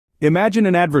Imagine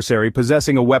an adversary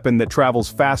possessing a weapon that travels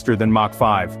faster than Mach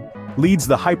 5, leads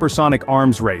the hypersonic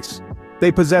arms race.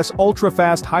 They possess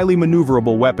ultra-fast, highly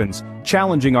maneuverable weapons,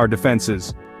 challenging our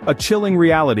defenses. A chilling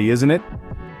reality, isn't it?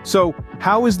 So,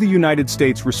 how is the United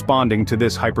States responding to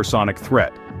this hypersonic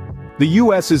threat? The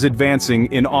US is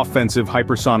advancing in offensive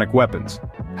hypersonic weapons.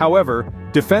 However,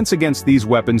 defense against these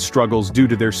weapons struggles due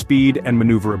to their speed and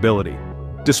maneuverability.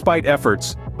 Despite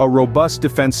efforts, a robust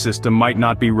defense system might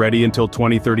not be ready until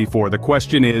 2034. The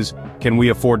question is, can we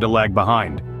afford to lag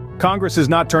behind? Congress is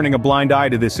not turning a blind eye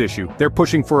to this issue. They're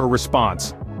pushing for a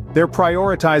response. They're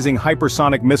prioritizing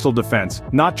hypersonic missile defense,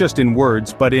 not just in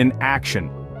words, but in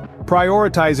action.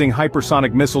 Prioritizing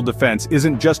hypersonic missile defense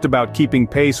isn't just about keeping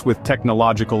pace with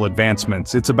technological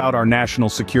advancements, it's about our national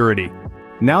security.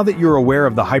 Now that you're aware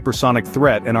of the hypersonic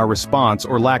threat and our response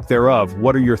or lack thereof,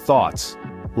 what are your thoughts?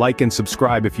 Like and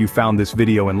subscribe if you found this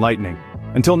video enlightening.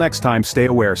 Until next time, stay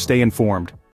aware, stay informed.